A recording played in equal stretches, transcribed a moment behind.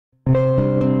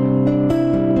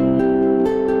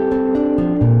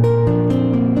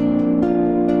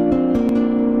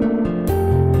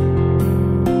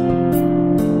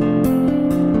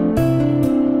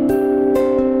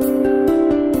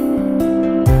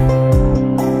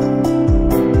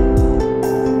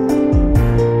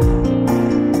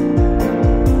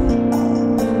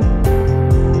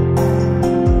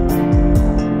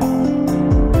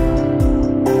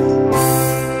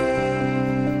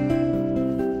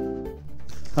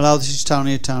Hello, this is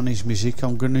Tony at Tony's Music.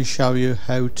 I'm going to show you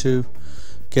how to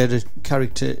get a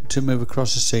character to move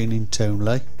across a scene in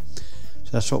Toonly.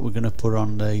 So that's what we're going to put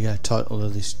on the title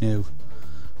of this new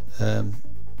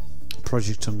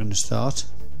project I'm going to start.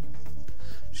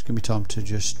 Just give me time to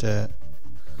just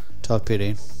type it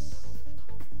in.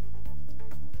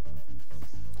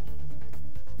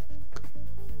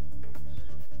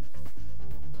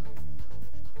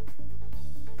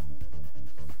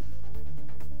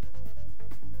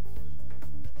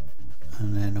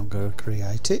 And then I'm going to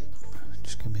create it.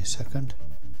 Just give me a second.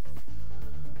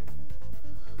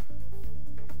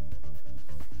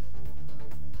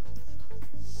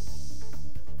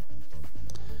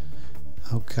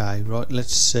 Okay, right,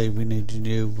 let's see, we need a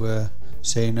new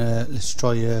scene. Let's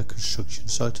try a construction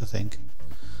site, I think.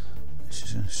 This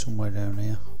is somewhere down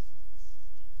here.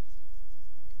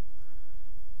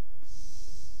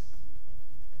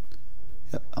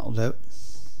 Yep, that'll do.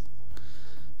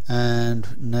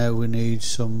 And now we need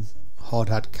some hard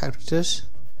hat characters,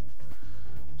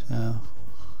 so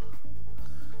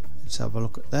let's have a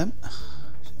look at them,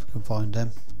 see if we can find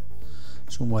them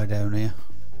somewhere down here.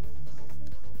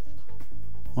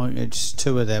 Might need just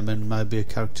two of them and maybe a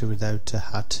character without a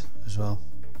hat as well.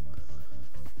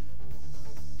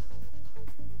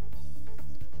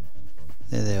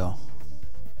 There they are.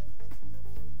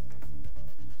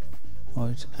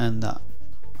 Right, and that,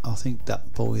 I think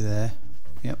that boy there,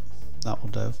 yep, that will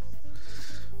do.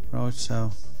 Right,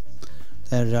 so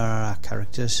there are our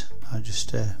characters. I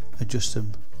just adjust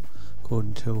them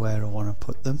according to where I want to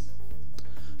put them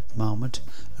at the moment,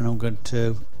 and I'm going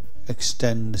to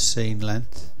extend the scene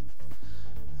length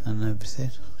and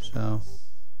everything. So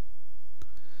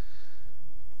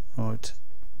right,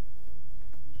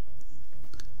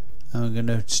 I'm going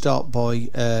to start by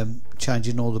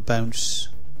changing all the bounce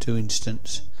to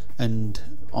instant, and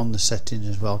on the settings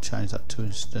as well change that to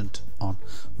instant on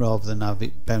rather than have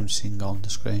it bouncing on the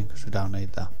screen, because we don't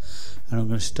need that. And I'm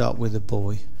going to start with a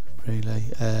boy, really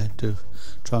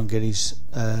try and get his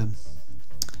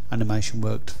animation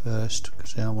worked first,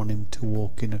 because I want him to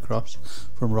walk in across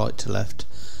from right to left.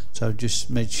 So just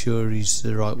make sure he's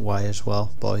the right way as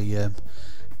well by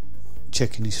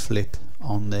checking his flip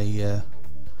on the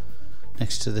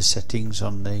next to the settings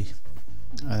on the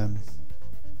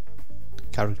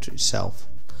character itself.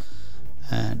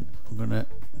 And I'm going to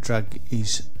drag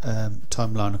his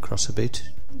timeline across a bit,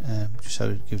 just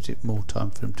so it gives it more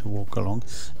time for him to walk along.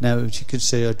 Now, as you can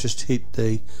see, I just hit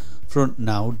the front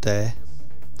node there,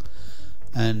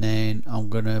 and then I'm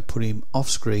going to put him off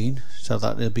screen so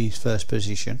that it'll be his first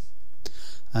position,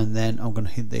 and then I'm going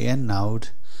to hit the end node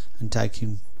and take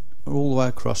him all the way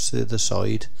across to the other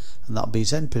side, and that'll be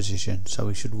his end position. So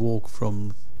he should walk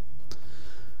from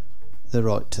the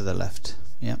right to the left.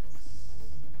 Yep.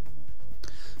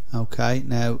 Okay,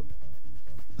 now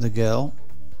the girl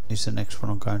is the next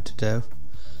one I'm going to do,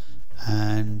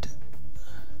 and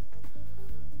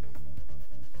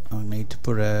I need to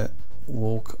put a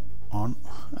walk on,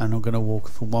 and I'm going to walk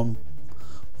from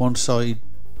one side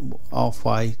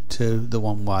halfway to the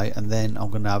one way, and then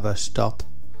I'm going to have a stop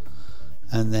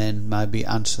and then maybe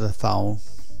answer the phone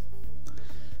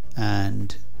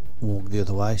and walk the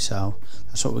other way. So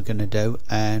that's what we're going to do.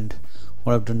 And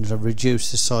what I've done is I've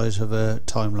reduced the size of a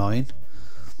timeline.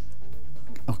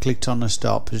 I clicked on the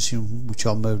start position, which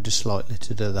I moved slightly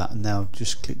to do that, and now I've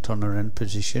just clicked on the end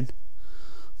position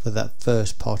for that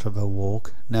first part of her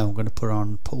walk. Now I'm going to put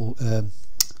on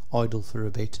idle for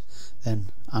a bit, then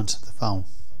answer the phone.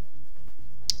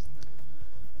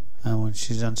 And when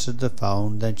she's answered the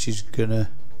phone, then she's going to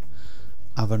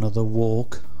have another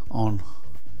walk on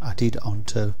added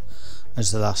onto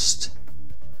as the last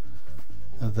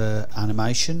of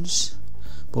animations.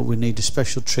 But we need a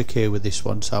special trick here with this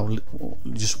one, so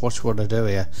just watch what I do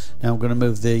here. Now I'm going to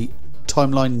move the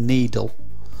timeline needle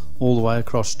all the way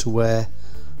across to where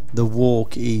the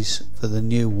walk is for the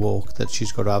new walk that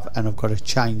she's got to have, and I've got to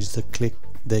change the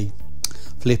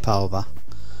flip over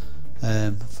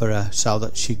for her so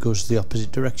that she goes the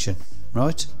opposite direction,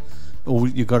 right? Or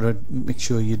you've got to make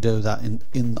sure you do that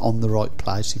in on the right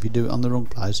place. If you do it on the wrong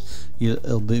place,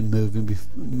 it'll be moving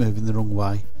the wrong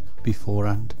way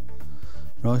beforehand,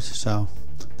 right? So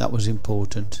that was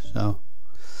important. So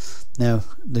now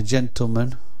the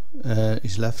gentleman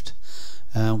is left.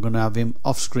 I'm going to have him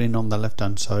off screen on the left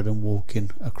hand side and walking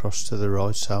across to the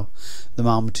right. So the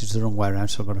moment is the wrong way around,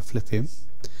 so I've got to flip him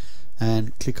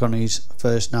and click on his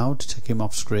first node to take him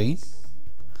off screen,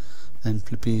 then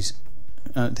flip his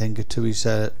then get to his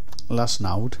last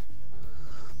node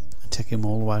and take him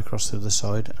all the way across to the other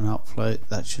side, and hopefully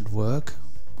that should work.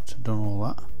 So I've done all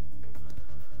that.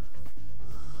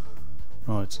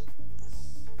 Right,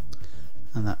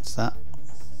 and that's that.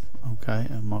 Okay,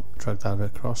 I might drag that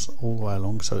across all the way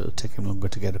along so it'll take him longer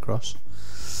to get across.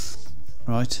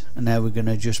 Right, and now we're going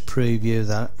to just preview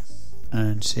that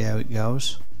and see how it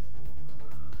goes.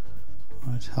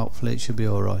 Right, hopefully it should be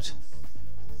alright.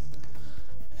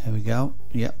 There we go.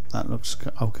 Yep, that looks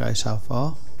okay so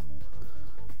far.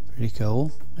 Pretty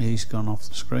cool. He's gone off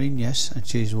the screen, yes, and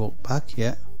she's walked back.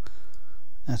 Yeah,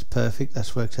 that's perfect.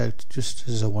 That's worked out just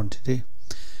as I wanted it.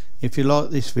 If you like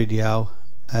this video,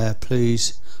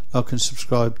 please like and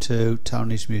subscribe to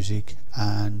Toonly's Music,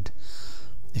 and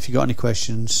if you got any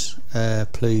questions,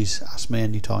 please ask me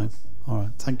anytime.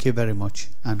 Alright, thank you very much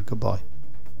and goodbye.